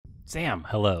Sam,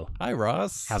 hello. Hi,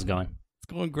 Ross. How's it going? It's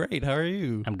going great. How are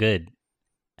you? I'm good.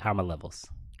 How are my levels?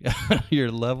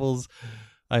 Your levels,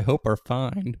 I hope, are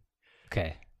fine.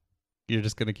 Okay. You're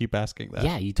just going to keep asking that.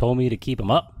 Yeah, you told me to keep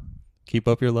them up. Keep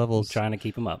up your I'm levels. trying to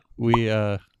keep them up.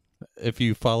 If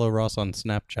you follow Ross on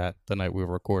Snapchat, the night we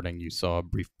were recording, you saw a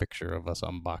brief picture of us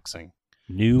unboxing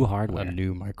New hardware. a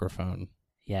new microphone,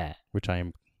 Yeah. which I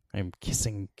am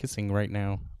kissing right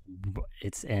now.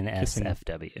 It's an Kissing.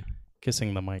 SFW.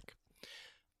 Kissing the mic.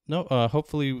 No,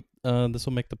 hopefully this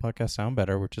will make the podcast sound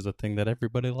better, which is a thing that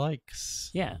everybody likes.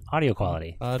 Yeah. Audio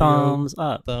quality. Audio. Thumbs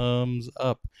up. Thumbs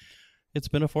up. It's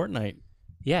been a fortnight.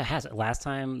 Yeah, it has. Last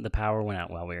time the power went out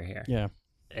while we were here. Yeah.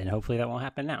 And hopefully that won't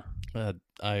happen now.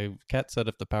 Kat said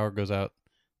if the power goes out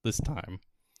this time,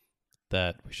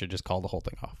 that we should just call the whole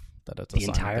thing off. That it's a The sign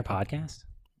entire of the podcast?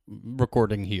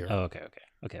 recording here. Oh, okay.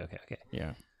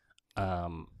 Yeah.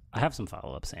 I have some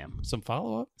follow-up, Sam. Some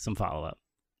follow up. Some follow-up.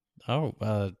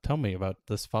 Oh, tell me about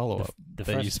this follow up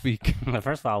that you speak. The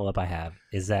first follow-up I have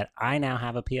is that I now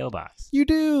have a P.O. box. You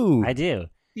do. I do.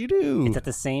 You do. It's at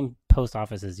the same post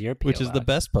office as your P.O. Which is the box.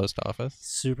 best post office.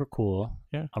 Super cool.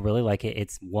 Yeah. I really like it.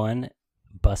 It's one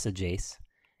bus adjacent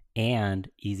and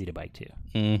easy to bike to.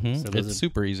 Mm-hmm. So those It's are-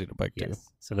 super easy to bike to. Yes.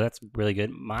 So that's really good.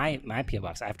 My P.O.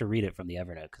 box, I have to read it from the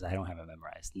Evernote because I don't have it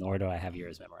memorized, nor do I have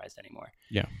yours memorized anymore.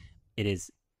 Yeah. It is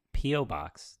P.O.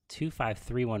 Box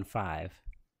 25315,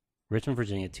 Richmond,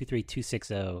 Virginia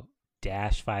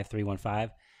 23260-5315.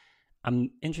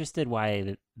 I'm interested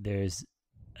why there's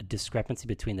a discrepancy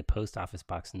between the post office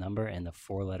box number and the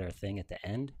four-number thing at the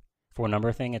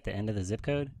end of the zip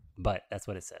code, but that's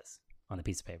what it says on the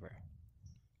piece of paper.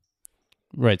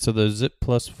 Right. So the zip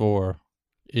plus 4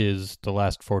 is the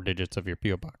last 4 digits of your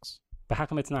PO box. But how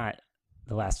come it's not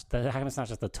how come it's not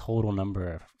just the total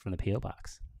number from the P.O.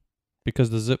 box? Because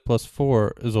the zip plus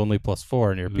 4 is only plus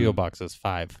 4 and your PO Mhm. box is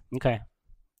 5. Okay.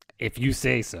 If you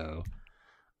say so.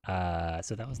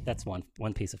 So that's one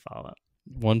piece of follow-up.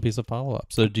 One piece of follow up.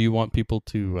 So do you want people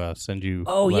to send you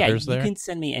Oh, yeah. letters You there? can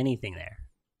send me anything there.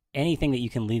 Anything that you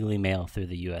can legally mail through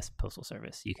the U.S. Postal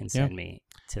Service, you can send me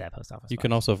to that post office. You box.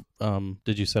 can also,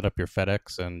 did you set up your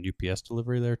FedEx and UPS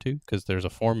delivery there too? Because there's a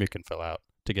form you can fill out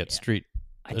to get Yeah. street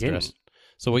I address. didn't.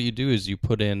 So what you do is you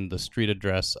put in the street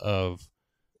address of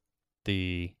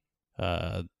the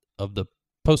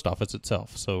post office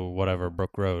itself. So whatever,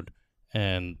 Brook Road,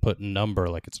 and put number,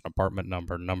 like it's an apartment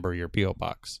number your PO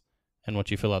box. And once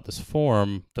you fill out this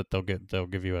form that they'll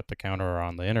give you at the counter or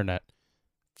on the internet,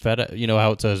 FedEx, you know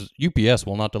how it says UPS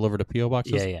will not deliver to PO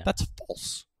boxes? Yeah. That's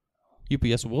false.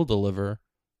 UPS will deliver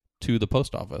to the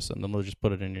post office, and then they'll just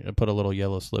put a little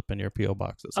yellow slip in your PO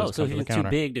box that says Oh, so come if to the it's too counter.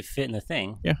 big to fit in the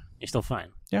thing, Yeah. you're still fine.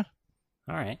 Yeah.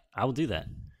 All right. I will do that.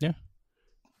 Yeah.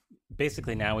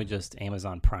 Basically, now we just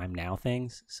Amazon Prime Now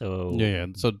things. So Yeah.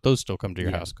 So those still come to your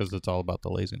Yeah. house because it's all about the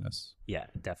laziness. yeah,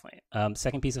 definitely.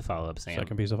 Second piece of follow-up, Sam,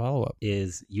 Second piece of follow up.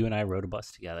 is you and I rode a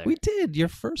bus together. We did your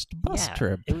first bus Yeah,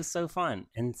 trip. It was so fun.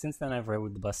 And since then, I've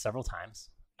rode the bus several times.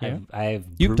 Yeah.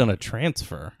 You've done a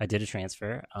transfer. I did a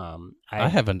transfer. I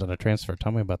haven't done a transfer.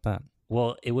 Tell me about that.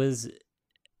 Well, it was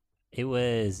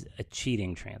a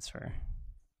cheating transfer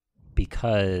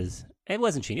because it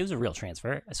wasn't cheating. It was a real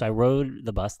transfer. So I rode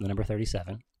the bus, the number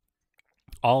 37,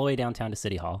 all the way downtown to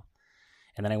City Hall.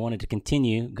 And then I wanted to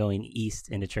continue going east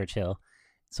into Churchill.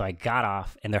 So I got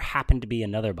off, and there happened to be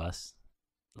another bus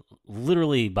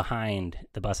literally behind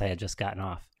the bus I had just gotten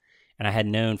off. And I had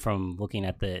known from looking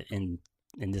at the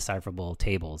indecipherable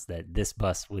tables that this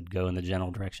bus would go in the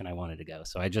general direction I wanted to go.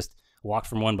 So I just walked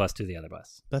from one bus to the other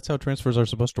bus. That's how transfers are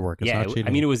supposed to work. It's not cheating.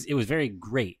 I mean, it was very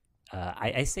great.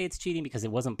 I say it's cheating because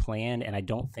it wasn't planned, and I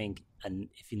don't think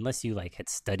unless you like had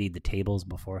studied the tables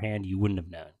beforehand, you wouldn't have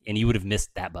known, and you would have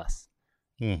missed that bus.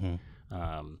 Mm-hmm.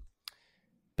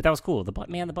 But that was cool. The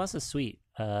bus is sweet.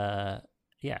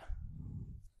 Yeah.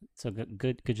 So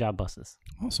good job, buses.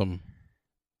 Awesome.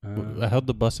 How'd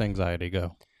the bus anxiety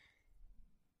go?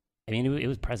 I mean, it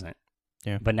was present.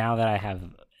 Yeah. But now that I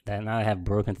have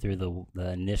broken through the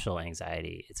initial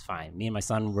anxiety, it's fine. Me and my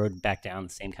son rode back down the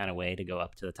same kind of way to go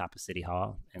up to the top of City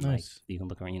Hall, and Nice. like you can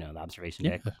look around, the observation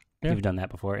deck. Yeah. We've done that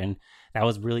before, and that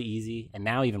was really easy. And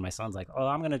now even my son's like, "Oh,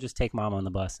 I'm gonna just take mom on the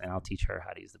bus, and I'll teach her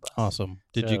how to use the bus." Awesome.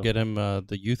 Did you So- get him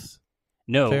the youth?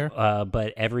 No, fare?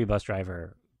 but every bus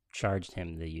driver charged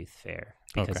him the youth fare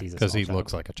because Okay, he's a because small he child.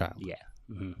 looks like a child. Yeah.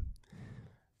 hmm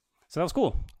So that was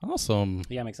cool. Awesome.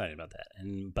 Yeah, I'm excited about that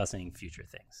and busing future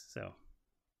things. So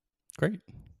Great.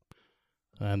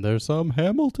 And there's some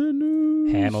Hamilton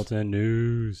news. Hamilton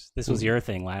news. This was your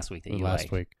thing last week that you Last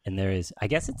liked. week. And there is, I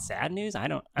guess it's sad news. I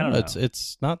don't No, know.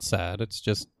 It's not sad. It's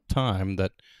just time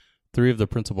that 3 of the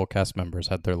principal cast members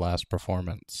had their last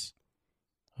performance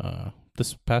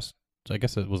this past, I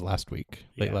guess it was last week,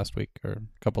 late last week or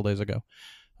a couple days ago,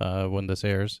 when this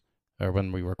airs or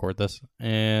when we record this.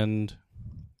 And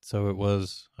so it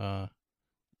was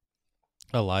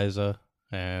Eliza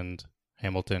and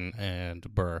Hamilton and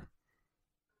Burr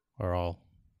are all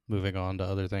moving on to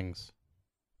other things.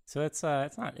 So it's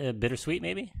not bittersweet,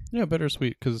 maybe? Yeah,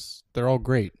 bittersweet because they're all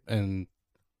great and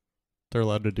they're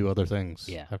allowed to do other things.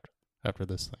 Yeah. After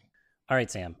this thing. All right,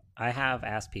 Sam. I have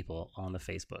asked people on the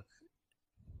Facebook.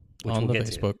 On the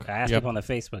Facebook. I asked people on the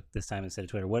Facebook this time instead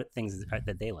of Twitter what things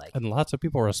that they like. And lots of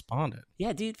people responded.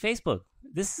 Yeah, dude, Facebook.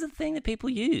 This is a thing that people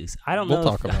use. I don't We'll know.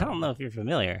 talk about I don't know if you're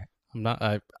familiar. I'm not.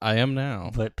 I am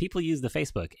now. But people use the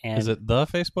Facebook. And is it the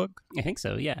Facebook? I think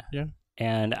so. Yeah. Yeah.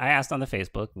 And I asked on the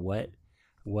Facebook what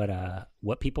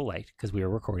people liked because we were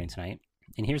recording tonight.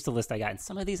 And here's the list I got. And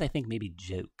some of these I think may be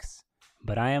jokes,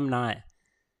 but I'm not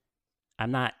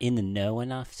in the know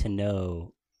enough to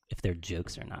know if they're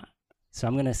jokes or not. So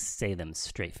I'm going to say them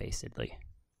straight-facedly.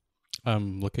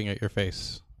 I'm looking at your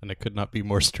face, and it could not be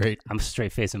more straight. I'm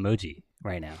straight-face emoji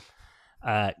right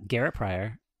now. Garrett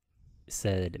Pryor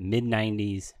said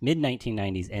mid-1990s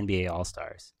NBA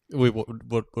All-Stars. We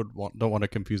don't want to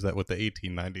confuse that with the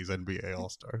 1890s NBA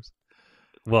All-Stars.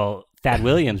 Well, Thad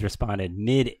Williams responded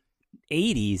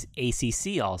mid-80s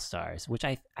ACC All-Stars, which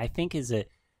I think is a...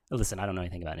 Listen, I don't know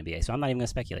anything about NBA, so I'm not even going to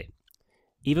speculate.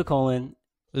 Eva Colon...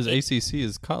 ACC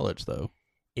is college, though.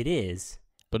 It is.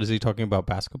 But is he talking about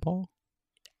basketball?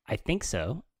 I think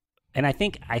so. And I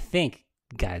think,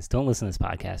 guys, don't listen to this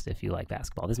podcast if you like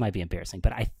basketball. This might be embarrassing,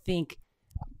 but I think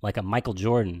like a Michael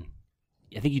Jordan,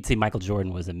 I think you'd say Michael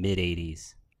Jordan was a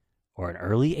mid-80s or an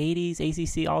early 80s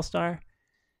ACC All-Star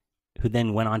who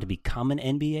then went on to become an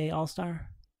NBA All-Star.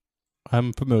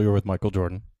 I'm familiar with Michael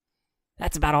Jordan.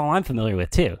 That's about all I'm familiar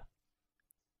with, too.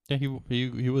 Yeah,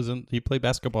 he played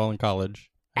basketball in college.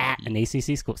 At an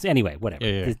ACC school. So anyway, whatever.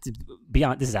 Yeah.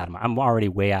 This is out of I'm already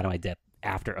way out of my depth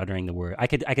after uttering the word. I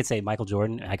could say Michael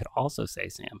Jordan, and I could also say,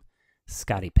 Sam,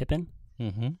 Scottie Pippen.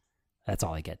 Mm-hmm. That's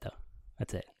all I get, though.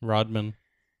 That's it. Rodman.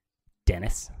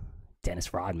 Dennis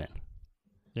Rodman.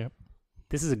 Yep.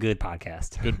 This is a good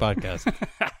podcast. Good podcast.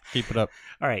 Keep it up.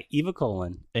 All right. Eva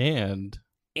Colon and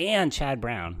Chad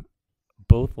Brown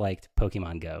both liked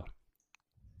Pokemon Go,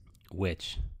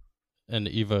 which... And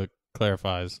Eva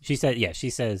clarifies. She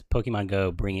says Pokemon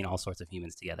Go bringing all sorts of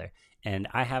humans together. And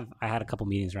I had a couple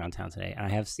meetings around town today, and I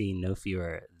have seen no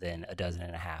fewer than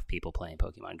 12.5 people playing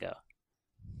Pokemon Go.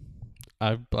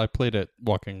 I played it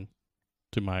walking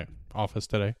to my office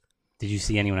today. Did you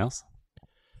see anyone else?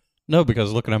 No, because I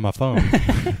was looking at my phone.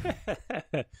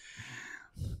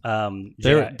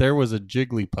 There was a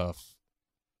Jigglypuff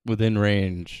within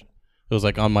range. It was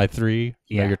like on my 3,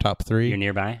 your top 3. You're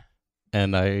nearby?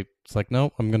 And I was like,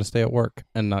 no, I'm going to stay at work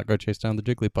and not go chase down the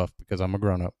Jigglypuff because I'm a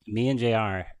grown-up. Me and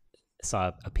JR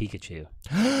saw a Pikachu,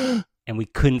 and we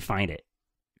couldn't find it.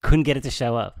 Couldn't get it to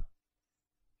show up.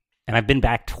 And I've been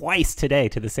back twice today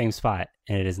to the same spot,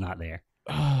 and it is not there.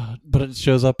 But it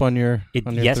shows up on your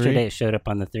yesterday 3? It showed up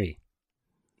on the 3.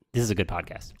 This is a good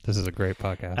podcast. This is a great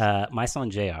podcast. My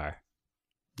son JR.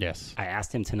 Yes. I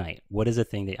asked him tonight, what is a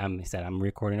thing that he said, I'm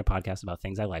recording a podcast about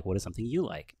things I like. What is something you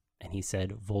like? And he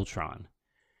said Voltron,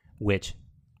 which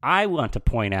I want to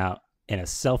point out in a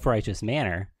self-righteous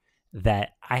manner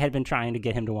that I had been trying to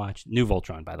get him to watch. New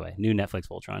Voltron, by the way. New Netflix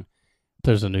Voltron.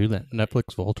 There's a new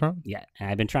Netflix Voltron? Yeah, and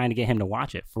I've been trying to get him to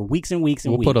watch it for weeks and weeks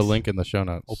and weeks. We'll put a link in the show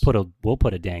notes. We'll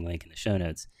put a dang link in the show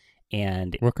notes.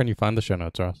 And where can you find the show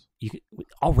notes, Ross?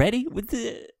 Already?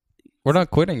 We're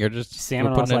not quitting. You're just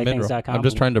SamandRossLikeThings.com. I'm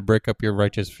just trying to break up your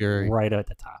righteous fury. Right at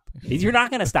the top. You're not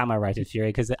going to stop my righteous fury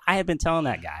because I had been telling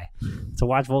that guy to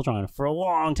watch Voltron for a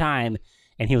long time.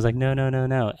 And he was like, no.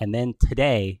 And then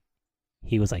today,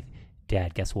 he was like,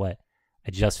 Dad, guess what? I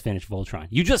just finished Voltron.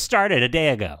 You just started a day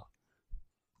ago.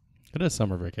 It is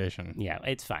summer vacation. Yeah,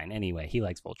 it's fine. Anyway, he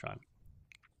likes Voltron.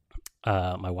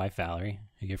 My wife, Valerie,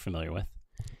 who you're familiar with.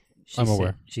 I'm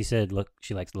aware. She said, look,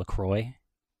 she likes LaCroix.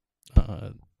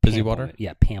 Fizzy water?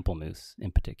 Yeah, Pamplemousse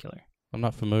in particular. I'm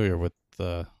not familiar with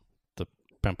the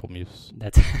Pamplemousse.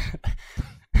 That's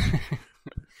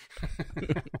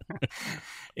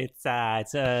it's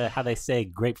how they say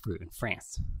grapefruit in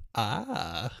France.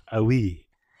 Ah oui.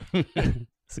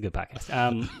 It's a good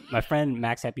podcast. My friend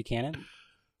Max Buchanan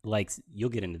likes. You'll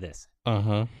get into this.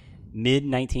 Mid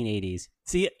 1980s.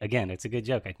 See, again, it's a good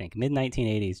joke. I think mid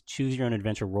 1980s. Choose your own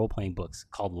adventure role playing books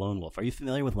called Lone Wolf. Are you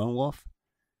familiar with Lone Wolf?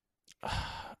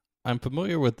 I'm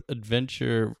familiar with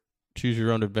adventure, choose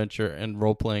your own adventure, and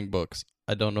role-playing books.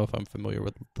 I don't know if I'm familiar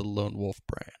with the Lone Wolf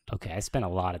brand. Okay, I spent a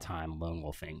lot of time lone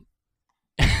wolfing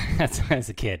as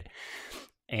a kid.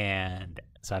 And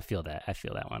so I feel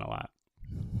that one a lot.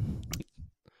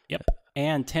 Yep.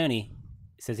 And Tony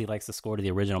says he likes the score to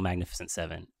the original Magnificent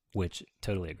Seven, which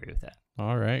totally agree with that.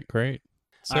 All right, great.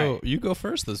 So right. you go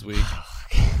first this week.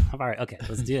 All right, okay,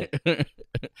 let's do it.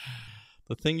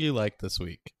 The thing you like this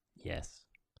week Yes.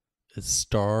 is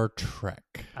Star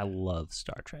Trek. I love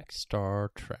Star Trek.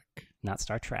 Star Trek. Not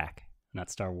Star Trek, not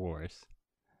Star Wars.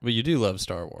 But you do love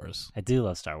Star Wars. I do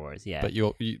love Star Wars, yeah.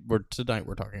 But tonight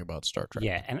we're talking about Star Trek.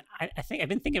 Yeah, and I think I've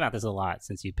been thinking about this a lot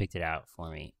since you picked it out for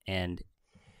me. And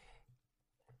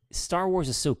Star Wars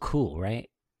is so cool, right?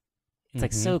 It's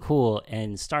like so cool,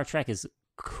 and Star Trek is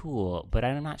cool, but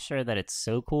I'm not sure that it's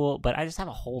so cool. But I just have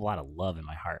a whole lot of love in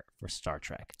my heart for Star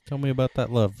Trek. Tell me about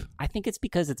that love. I think it's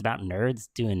because it's about nerds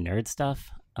doing nerd stuff.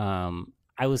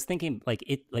 I was thinking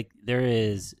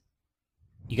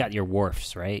you got your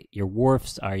Worfs, right? Your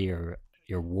Worfs are your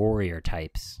warrior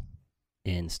types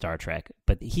in Star Trek,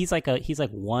 but he's like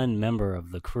one member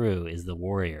of the crew is the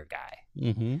warrior guy.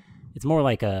 Mm-hmm. It's more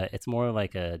like a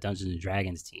Dungeons and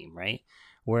Dragons team, right?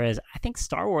 Whereas I think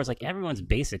Star Wars, like everyone's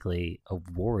basically a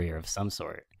warrior of some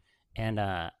sort, and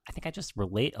I think I just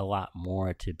relate a lot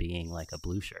more to being like a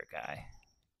blue shirt guy.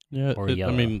 Yeah, or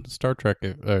yellow. I mean Star Trek.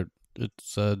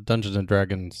 It's Dungeons and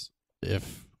Dragons.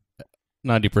 If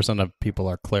 90% of people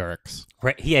are clerics,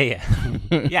 right? Yeah,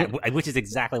 yeah. Which is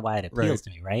exactly why it appeals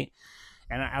to me, right?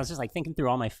 And I was just like thinking through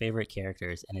all my favorite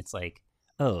characters, and it's like,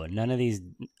 oh, none of these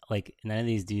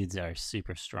dudes are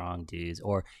super strong dudes.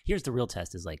 Or here's the real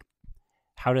test: is like,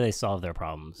 how do they solve their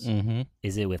problems? Mm-hmm.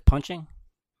 Is it with punching,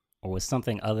 or with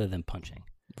something other than punching?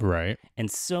 Right.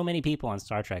 And so many people on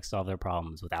Star Trek solve their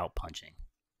problems without punching,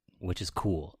 which is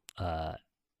cool.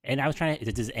 And I was trying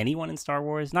to, does anyone in Star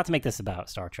Wars, not to make this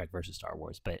about Star Trek versus Star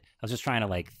Wars, but I was just trying to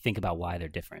like think about why they're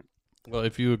different. Well,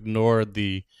 if you ignore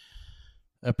the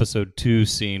episode 2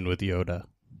 scene with Yoda,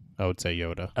 I would say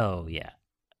Yoda. Oh, yeah.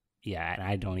 Yeah, and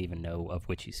I don't even know of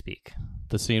which you speak.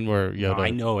 The scene where Yoda... No,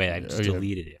 I know it. I just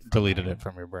deleted it. Deleted it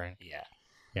from your brain. Yeah.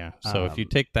 Yeah. So if you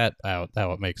take that out,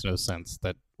 that makes no sense.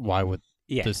 That why would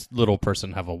this little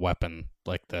person have a weapon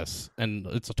like this? And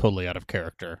it's totally out of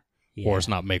character. Yeah. Or it's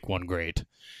not make one great.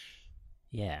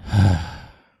 Yeah.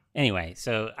 Anyway,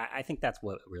 so I think that's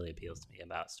what really appeals to me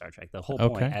about Star Trek. The whole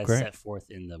point, as set forth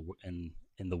in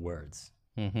the words,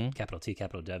 capital T,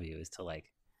 capital W, is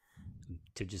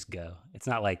to just go. It's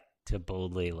not like to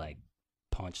boldly like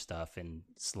punch stuff and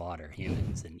slaughter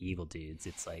humans and evil dudes.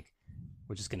 It's like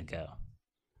we're just gonna go.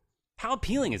 How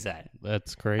appealing is that?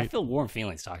 That's great. I feel warm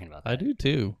feelings talking about that. I do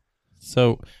too.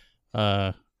 So,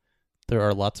 there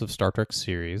are lots of Star Trek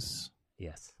series.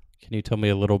 Yes. Can you tell me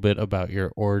a little bit about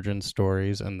your origin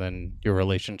stories and then your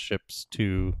relationships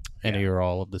to any or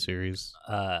all of the series?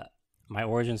 My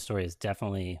origin story is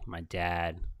definitely my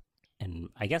dad and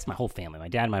I guess my whole family, my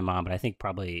dad and my mom, but I think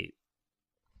probably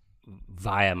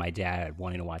via my dad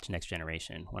wanting to watch Next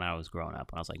Generation when I was growing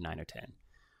up, when I was like 9 or 10.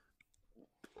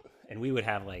 And we would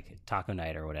have like taco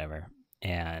night or whatever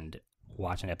and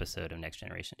watch an episode of Next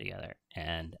Generation together.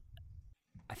 And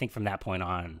I think from that point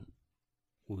on,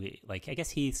 I guess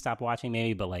he stopped watching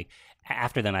maybe, but like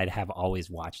after then I'd have always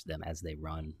watched them as they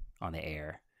run on the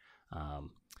air.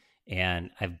 And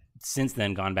I've since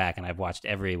then gone back and I've watched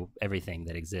everything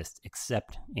that exists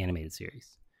except animated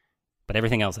series, but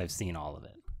everything else I've seen all of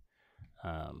it.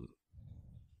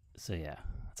 So yeah,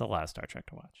 it's a lot of Star Trek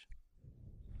to watch.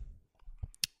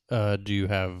 Do you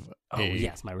have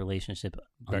yes, my relationship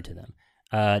onto them.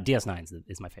 DS9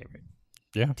 is my favorite.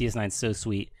 Yeah. DS9's so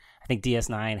sweet. I think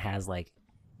DS9 has like,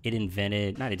 it didn't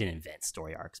invent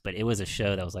story arcs, but it was a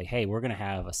show that was like, hey, we're going to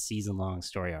have a season-long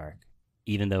story arc,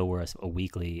 even though we're a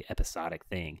weekly episodic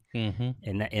thing.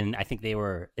 Mm-hmm. And I think they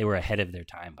were ahead of their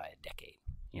time by a decade,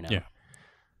 you know? Yeah.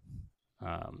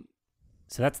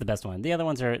 So that's the best one. The other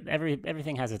ones are,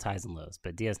 everything has its highs and lows,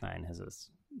 but DS9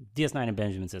 and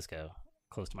Benjamin Sisko,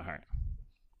 close to my heart.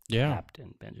 Yeah.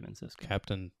 Captain Benjamin Sisko.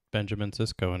 Captain Benjamin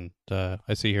Sisko. And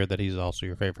I see here that he's also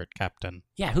your favorite captain.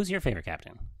 Yeah, who's your favorite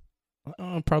captain?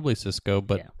 Probably Sisko,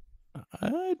 but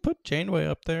I'd put Janeway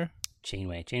up there.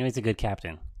 Janeway's a good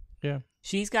captain. Yeah.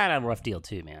 She's got a rough deal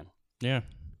too, man. Yeah.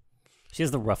 She has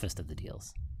the roughest of the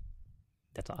deals.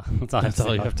 That's all. That's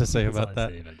all you have to say about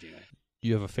that. About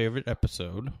you have a favorite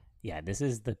episode? Yeah, this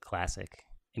is the classic.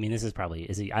 I mean, this is probably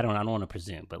I don't want to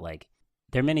presume, but like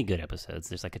there are many good episodes.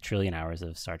 There's like 1 trillion hours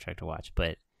of Star Trek to watch,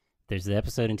 but there's the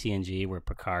episode in TNG where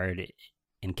Picard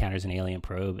encounters an alien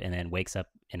probe and then wakes up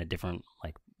in a different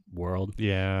like world,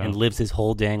 and lives his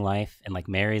whole dang life and like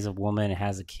marries a woman and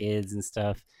has kids and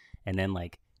stuff, and then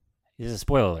like this is a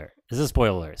spoiler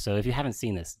alert. So if you haven't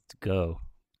seen this, go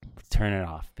turn it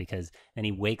off, because then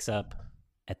he wakes up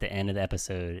at the end of the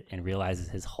episode and realizes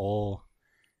this whole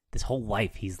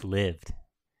life he's lived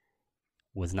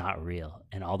was not real,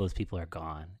 and all those people are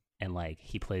gone, and like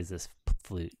he plays this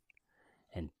flute,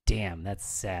 and damn, that's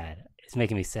sad. It's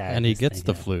making me sad. And he gets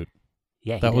the flute.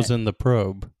 Yeah, that was in the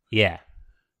probe. Yeah.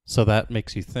 So that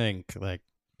makes you think, like,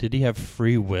 did he have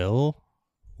free will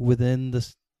within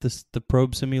the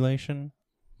probe simulation?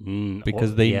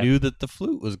 Because they knew that the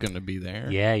flute was going to be there.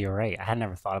 Yeah, you're right. I had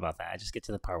never thought about that. I just get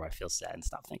to the part where I feel sad and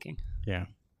stop thinking. Yeah.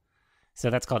 So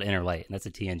that's called Inner Light, and that's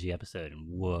a TNG episode. And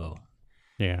whoa.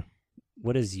 Yeah.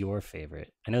 What is your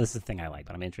favorite? I know this is a thing I like,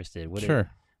 but I'm interested. What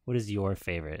is your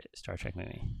favorite Star Trek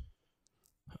movie?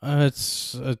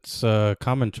 It's a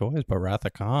common choice, but Wrath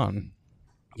of Khan.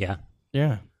 Yeah.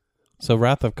 Yeah. So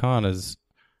Wrath of Khan is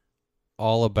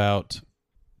all about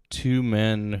two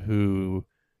men who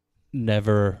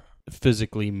never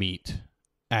physically meet,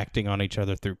 acting on each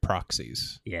other through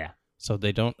proxies. Yeah. So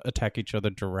they don't attack each other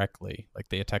directly. Like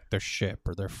they attack their ship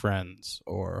or their friends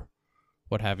or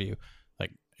what have you.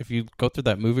 Like if you go through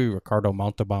that movie, Ricardo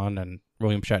Montalban and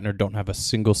William Shatner don't have a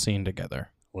single scene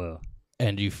together. Whoa.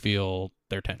 And you feel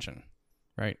their tension,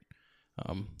 right?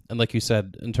 And like you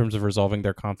said, in terms of resolving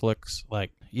their conflicts,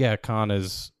 like, yeah, Khan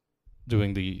is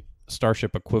doing the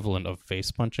Starship equivalent of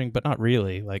face punching, but not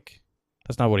really. Like,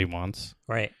 that's not what he wants.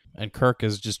 Right. And Kirk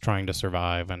is just trying to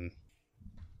survive. And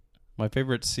my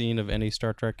favorite scene of any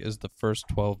Star Trek is the first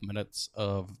 12 minutes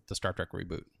of the Star Trek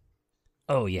reboot.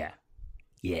 Oh, yeah.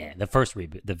 Yeah, the first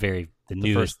reboot, the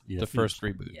first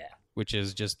reboot. Yeah. Which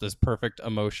is just this perfect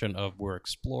emotion of we're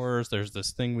explorers, there's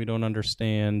this thing we don't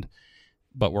understand,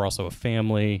 but we're also a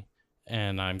family,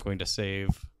 and I'm going to save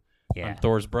I'm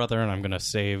Thor's brother, and I'm going to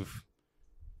save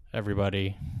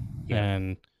everybody,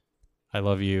 and I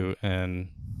love you, and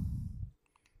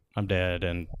I'm dead,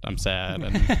 and I'm sad,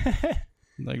 and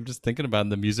like just thinking about it,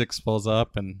 the music swells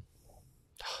up, and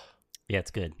yeah,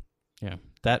 it's good. Yeah,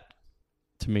 that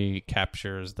to me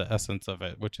captures the essence of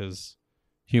it, which is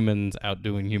humans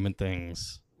outdoing human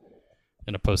things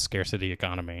in a post-scarcity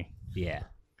economy. Yeah.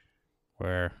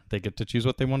 Where they get to choose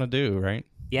what they want to do, right?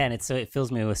 Yeah, and it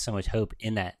fills me with so much hope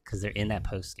in that, because they're in that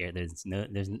post-scare. There's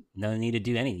no need to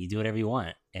do anything. You do whatever you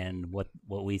want. And what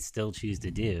we still choose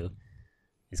to do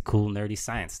is cool, nerdy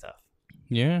science stuff.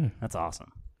 Yeah. That's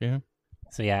awesome. Yeah.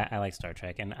 So yeah, I like Star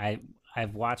Trek. And I've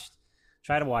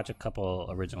tried to watch a couple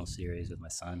original series with my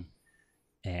son,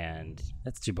 and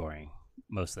that's too boring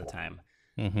most of the time.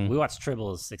 Mm-hmm. We watched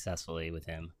Tribbles successfully with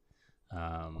him.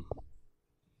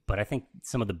 But I think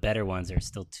some of the better ones are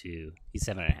still he's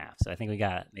 7.5. So I think we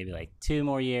got maybe like 2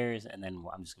 more years, and then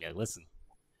I'm just going to listen.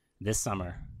 This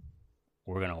summer,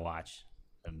 we're going to watch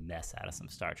the mess out of some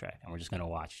Star Trek. And we're just going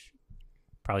to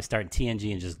probably start in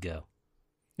TNG and just go.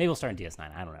 Maybe we'll start in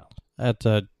DS9. I don't know. At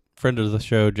a friend of the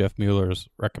show, Jeff Mueller's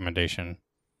recommendation,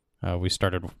 we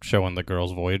started showing the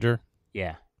girls Voyager.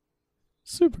 Yeah.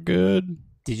 Super good.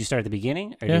 Did you start at the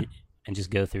beginning? Or yeah. And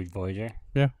just go through Voyager?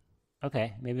 Yeah.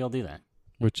 Okay, maybe I'll do that.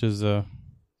 Which is, if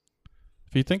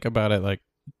you think about it, like,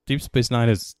 Deep Space Nine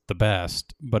is the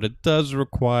best, but it does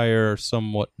require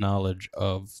somewhat knowledge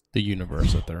of the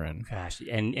universe that they're in. Gosh,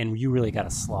 and you really got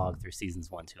to slog through seasons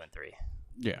 1, 2, and 3.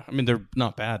 Yeah, I mean, they're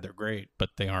not bad, they're great, but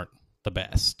they aren't the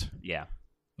best. Yeah.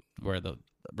 Where the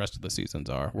rest of the seasons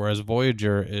are. Whereas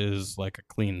Voyager is like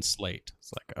a clean slate.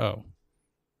 It's like, oh,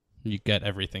 you get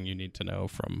everything you need to know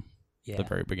from the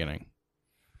very beginning.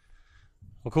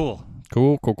 Well, cool.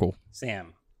 Cool.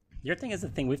 Sam, your thing is the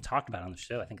thing we've talked about on the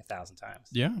show, I think, 1,000 times.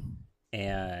 Yeah.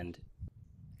 And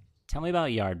tell me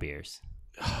about yard beers.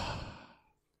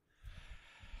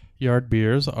 Yard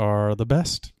beers are the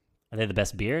best. Are they the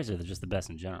best beers, or they're just the best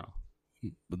in general?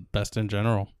 The best in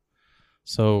general.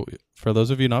 So, for those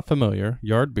of you not familiar,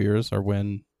 yard beers are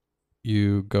when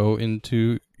you go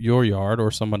into your yard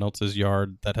or someone else's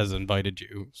yard that has invited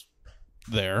you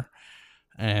there,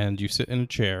 and you sit in a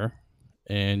chair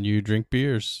and you drink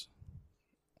beers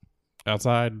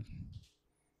outside.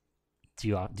 Do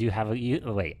you have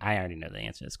wait, I already know the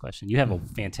answer to this question. You have a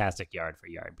fantastic yard for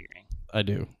yard beering. I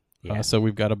do. Yeah. So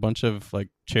we've got a bunch of like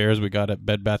chairs we got at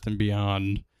Bed Bath &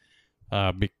 Beyond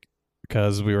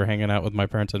because we were hanging out with my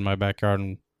parents in my backyard,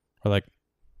 and we're like,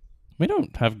 we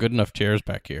don't have good enough chairs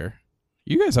back here.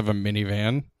 You guys have a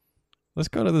minivan. Let's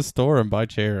go to the store and buy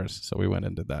chairs. So we went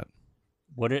and did that.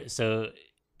 So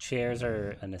chairs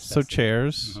are a necessity. So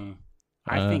chairs. Mm-hmm.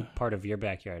 I think part of your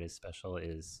backyard is special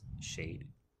is shade.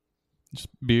 Just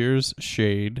beers,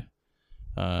 shade.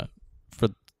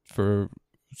 For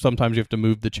sometimes you have to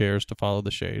move the chairs to follow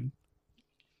the shade,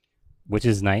 which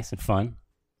is nice and fun.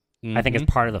 Mm-hmm. I think it's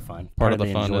part of the fun. Part of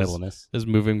the fun enjoyableness is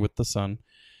moving with the sun,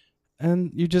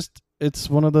 and you just it's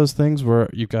one of those things where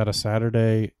you got a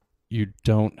Saturday, you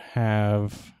don't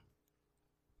have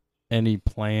any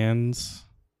plans,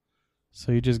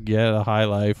 so you just get a high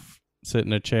life, sit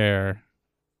in a chair,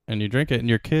 and you drink it. And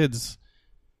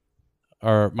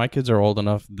my kids are old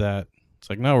enough that it's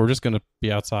like, no, we're just gonna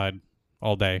be outside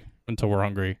all day until we're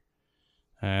hungry.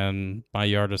 And my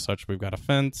yard is such, we've got a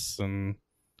fence, and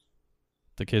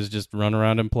the kids just run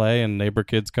around and play, and neighbor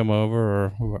kids come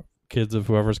over, or kids of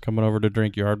whoever's coming over to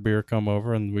drink yard beer come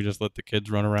over, and we just let the kids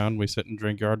run around. We sit and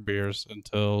drink yard beers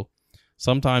until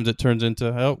sometimes it turns into,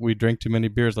 oh, we drank too many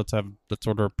beers. Let's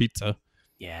order a pizza.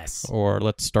 Yes. Or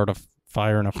let's start a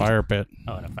fire in a fire pit.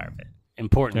 Oh, in a fire pit.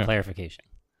 Important clarification.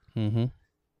 Mm-hmm.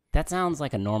 That sounds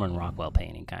like a Norman Rockwell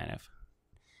painting, kind of.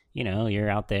 You know, you're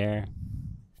out there,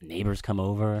 neighbors come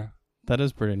over. That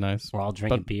is pretty nice. We're all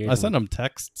drinking beers. I send them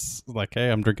texts like, hey,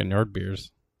 I'm drinking yard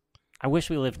beers. I wish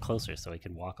we lived closer so we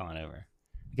could walk on over.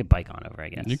 We could bike on over, I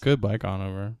guess. You could bike on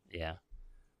over. Yeah.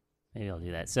 Maybe I'll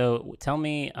do that. So tell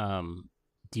me,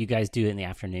 do you guys do it in the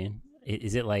afternoon?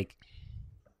 Is it like,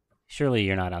 surely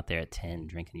you're not out there at 10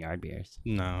 drinking yard beers?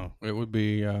 No, it would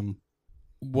be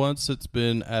once it's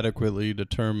been adequately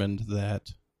determined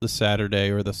that the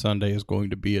Saturday or the Sunday is going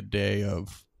to be a day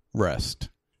of rest.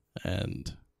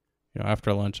 And, you know,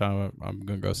 after lunch, I'm going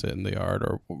to go sit in the yard,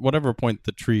 or whatever point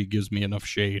the tree gives me enough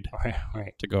shade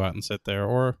right. to go out and sit there.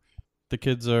 Or the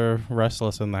kids are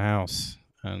restless in the house,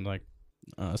 and like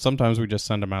sometimes we just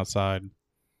send them outside.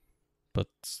 But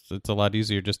it's a lot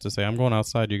easier just to say, I'm going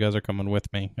outside, you guys are coming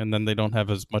with me. And then they don't have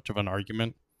as much of an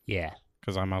argument. Yeah.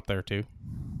 Because I'm out there too.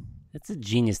 It's a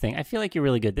genius thing. I feel like you're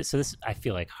really good. This I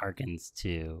feel like harkens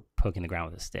to poking the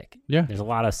ground with a stick. Yeah. There's a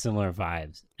lot of similar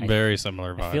vibes. Very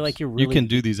similar vibes. I feel like you're really... You can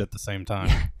do these at the same time.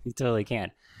 You totally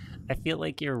can. I feel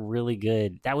like you're really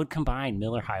good. That would combine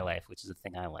Miller High Life, which is a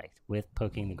thing I liked, with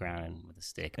poking the ground with a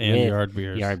stick. And yard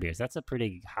beers. Yard beers. That's a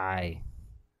pretty high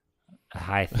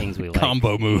things we like.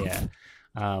 Combo move. Yeah.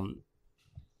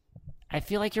 I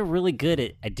feel like you're really good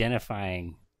at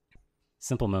identifying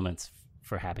simple moments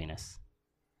for happiness.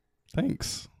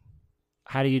 Thanks.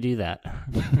 How do you do that?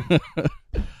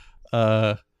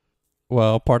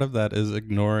 Well, part of that is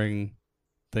ignoring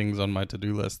things on my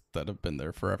to-do list that have been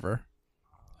there forever.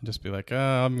 Just be like,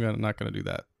 I'm not gonna do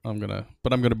that.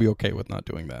 But I'm gonna be okay with not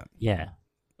doing that. Yeah.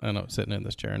 I know, sitting in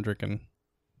this chair and drinking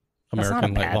American That's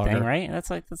not a bad light lager. thing, right?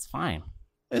 That's fine.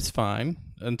 It's fine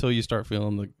until you start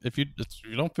feeling if you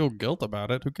don't feel guilt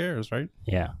about it, who cares, right?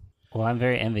 Yeah. Well, I'm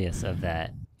very envious of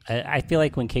that. I feel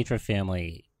like when Katra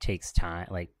Family takes time,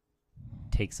 like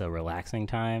takes a relaxing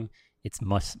time, it's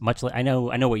much like, I know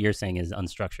what you're saying is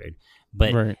unstructured,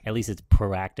 but right. At least it's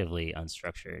proactively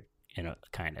unstructured, you know,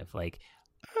 kind of like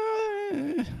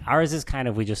ours is kind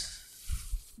of, we just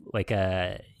like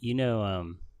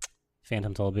Phantom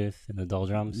Tollbooth and the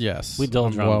Doldrums. Yes, we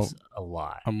Doldrums a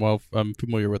lot. I'm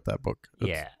familiar with that book.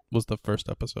 Yeah, was the first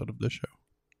episode of this show.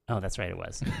 Oh, that's right, it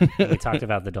was. We talked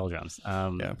about the Doldrums.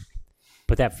 Yeah.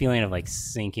 But that feeling of like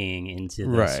sinking into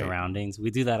the surroundings,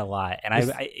 we do that a lot.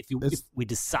 And if we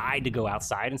decide to go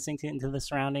outside and sink into the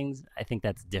surroundings, I think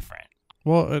that's different.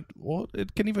 Well,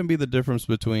 it can even be the difference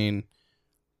between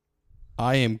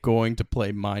I am going to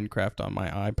play Minecraft on my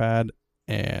iPad,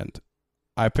 and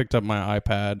I picked up my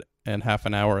iPad and half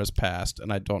an hour has passed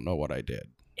and I don't know what I did.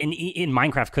 And in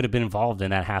Minecraft could have been involved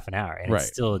in that half an hour, and it's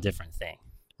still a different thing.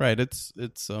 Right. It's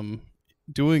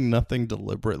doing nothing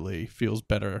deliberately feels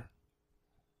better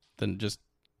than just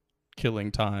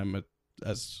killing time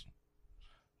as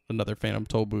another Phantom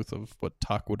Tollbooth of what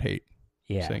Talk would hate.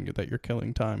 Yeah. Saying that you're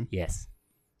killing time. Yes.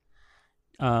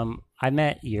 I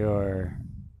met your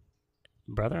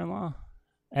brother-in-law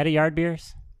at a Yard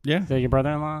Beers. Yeah. So your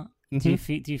brother-in-law?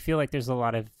 Mm-hmm. Do you feel like there's a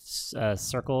lot of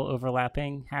circle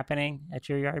overlapping happening at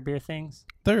your Yard Beer things?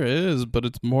 There is, but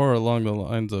it's more along the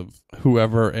lines of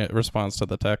whoever responds to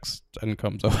the text and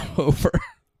comes over.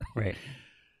 Right.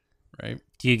 Right.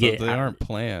 Do you get? They aren't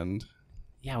planned.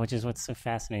 Yeah, which is what's so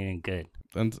fascinating and good.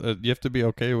 And you have to be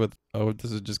okay with,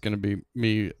 this is just going to be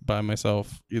me by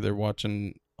myself, either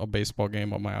watching a baseball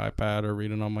game on my iPad or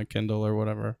reading on my Kindle or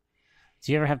whatever.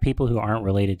 Do you ever have people who aren't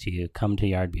related to you come to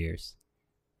Yard Beers,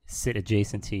 sit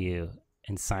adjacent to you,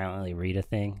 and silently read a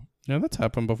thing? Yeah, that's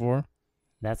happened before.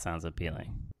 That sounds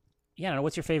appealing. Yeah,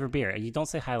 what's your favorite beer? You don't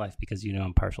say High Life because you know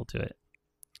I'm partial to it.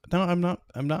 No, I'm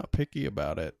not picky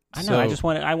about it. I know.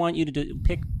 I want you to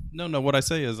pick. No. What I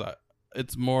say is,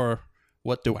 it's more,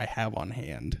 what do I have on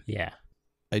hand? Yeah.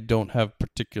 I don't have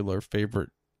particular favorite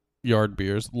yard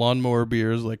beers. Lawnmower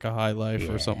beers like a High Life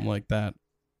or something like that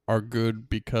are good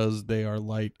because they are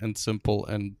light and simple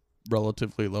and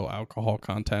relatively low alcohol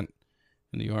content,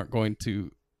 and you aren't going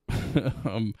to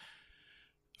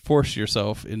force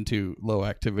yourself into low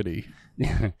activity.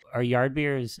 Are yard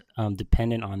beers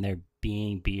dependent on there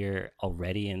being beer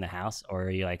already in the house, or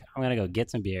are you like, I'm gonna go get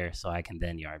some beer so I can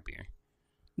then yard beer?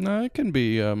 No, it can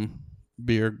be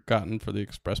beer gotten for the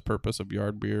express purpose of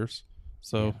yard beers.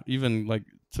 So even like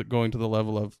going to the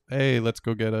level of, hey, let's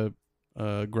go get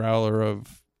a growler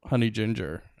of honey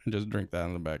ginger and just drink that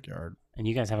in the backyard. And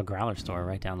you guys have a growler store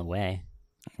right down the way.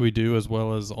 We do, as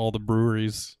well as all the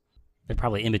breweries. They're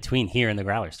probably in between here and the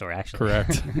growler store, actually.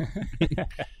 Correct.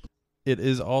 It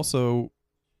is also,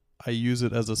 I use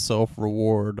it as a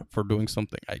self-reward for doing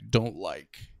something I don't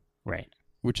like. Right.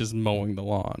 Which is mowing the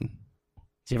lawn.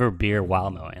 Do you ever beer while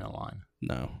mowing the lawn?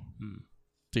 No.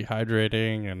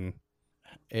 Dehydrating and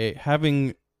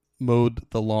having mowed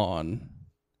the lawn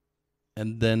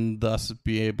and then thus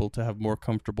be able to have more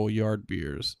comfortable yard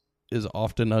beers is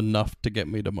often enough to get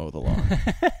me to mow the lawn.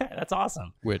 That's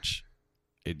awesome. Which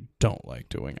I don't like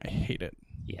doing. I hate it.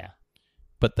 Yeah.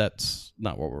 But that's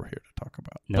not what we're here to talk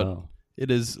about. No. But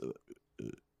it is,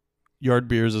 yard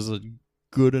beers is a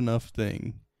good enough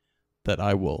thing that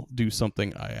I will do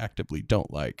something I actively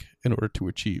don't like in order to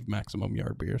achieve maximum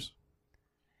yard beers.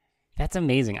 That's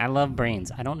amazing. I love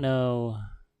brains. I don't know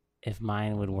if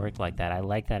mine would work like that. I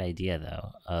like that idea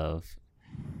though of.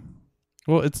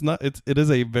 Well, it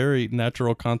is a very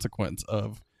natural consequence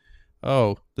of,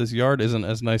 oh, this yard isn't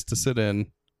as nice to sit in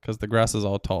because the grass is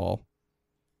all tall.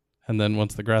 And then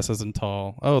once the grass isn't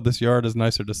tall, oh, this yard is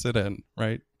nicer to sit in,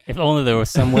 right? If only there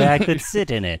was some way I could sit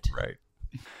in it. Right.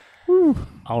 Whew.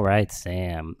 All right,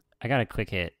 Sam. I got a quick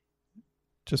hit.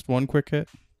 Just one quick hit?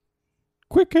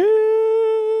 Quick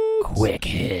hit! Quick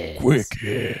hits. Quick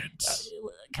hits.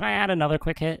 Can I add another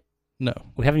quick hit? No.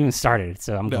 We haven't even started,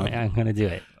 so I'm going to do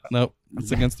it. Nope.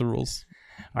 It's against the rules.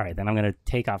 All right, then I'm going to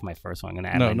take off my first one. I'm going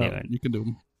to add my new one. You can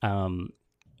do them.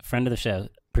 Friend of the show,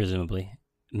 presumably,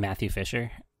 Matthew Fisher.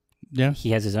 Yeah.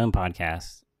 He has his own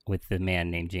podcast with the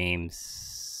man named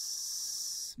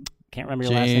James. Can't remember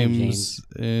your last name. He's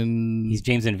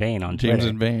James in Vain on Twitter. James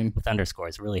in Vain. With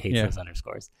underscores. Really hates those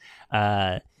underscores.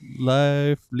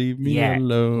 Life, leave me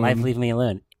alone. Life, leave me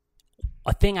alone.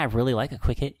 A thing I really like, a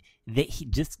quick hit, that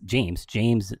James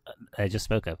I just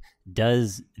spoke of,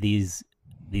 does these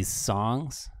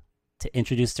songs to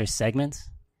introduce their segments,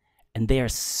 and they are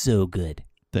so good.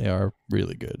 They are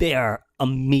really good. They are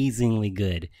amazingly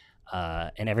good.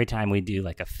 And every time we do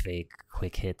like a fake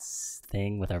quick hits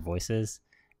thing with our voices,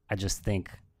 I just think,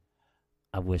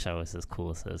 I wish I was as cool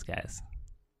as those guys.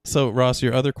 So, Ross,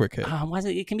 your other quick hit.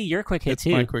 It can be your quick hit,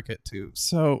 too. It's my quick hit, too.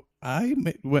 So, I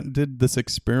went and did this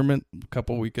experiment a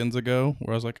couple weekends ago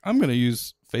where I was like, I'm going to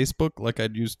use Facebook like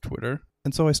I'd use Twitter.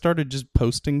 And so I started just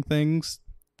posting things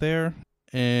there,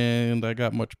 and I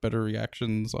got much better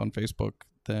reactions on Facebook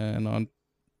than on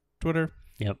Twitter.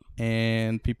 Yep.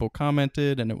 And people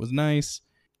commented, and it was nice.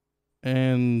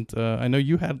 And I know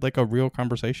you had like a real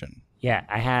conversation. Yeah,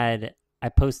 I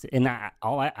posted, and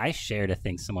I shared a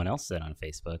thing someone else said on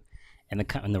Facebook, and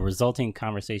the resulting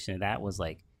conversation of that was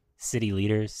like city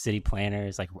leaders, city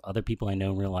planners, like other people I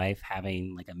know in real life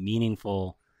having like a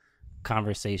meaningful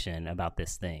conversation about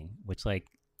this thing, which like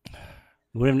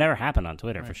would have never happened on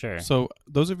Twitter for sure. So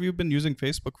those of you who've been using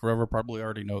Facebook forever probably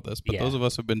already know this, but those of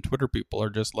us who've been Twitter people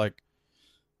are just like,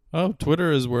 oh,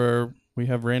 Twitter is where we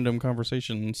have random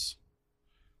conversations.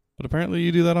 But apparently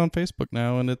you do that on Facebook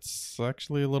now, and it's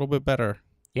actually a little bit better.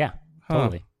 Yeah,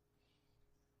 totally.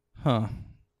 Huh.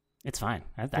 It's fine.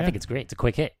 I think it's great. It's a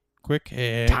quick hit. Quick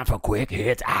hit. Time for quick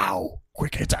hits. Ow.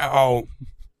 Quick hits. Ow.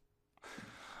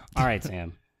 All right,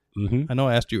 Sam. Mm-hmm. I know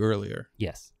I asked you earlier.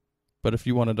 Yes. But if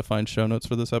you wanted to find show notes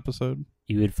for this episode,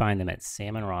 you would find them at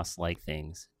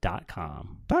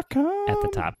samandrosslikethings.com. At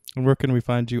the top. And where can we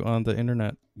find you on the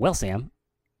internet? Well, Sam,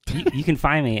 you can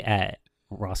find me at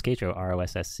Ross Catro,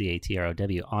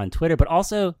 ROSSCATROW on Twitter, but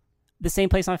also the same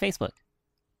place on Facebook.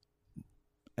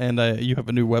 And you have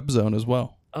a new web zone as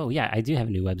well. Oh, yeah, I do have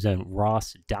a new web zone,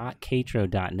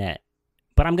 ross.catro.net.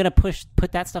 But I'm going to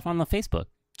put that stuff on the Facebook.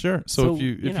 Sure. So if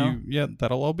you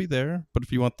that'll all be there. But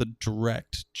if you want the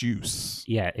direct juice.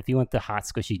 Yeah, if you want the hot,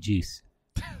 squishy juice,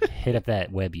 hit up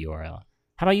that web URL.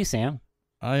 How about you, Sam?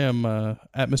 I am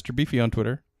at Mr. Beefy on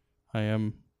Twitter. I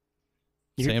am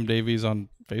Sam Davies on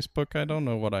Facebook. I don't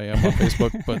know what I am on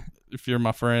Facebook, but if you're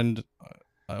my friend,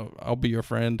 I'll be your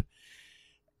friend.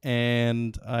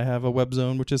 And I have a web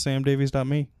zone, which is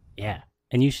samdavies.me. Yeah.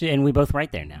 And we both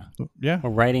write there now. Yeah. We're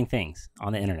writing things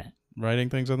on the internet. Writing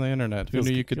things on the internet. Who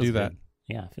knew you could do that?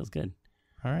 Yeah, it feels good.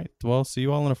 All right. Well, see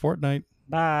you all in a fortnight.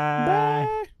 Bye.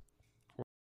 Bye.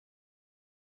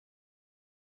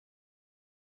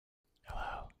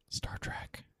 Hello. Star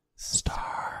Trek.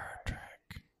 Star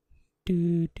Trek.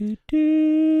 do, do,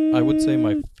 do. I would say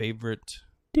my favorite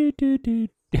Do, do, do.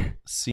 scene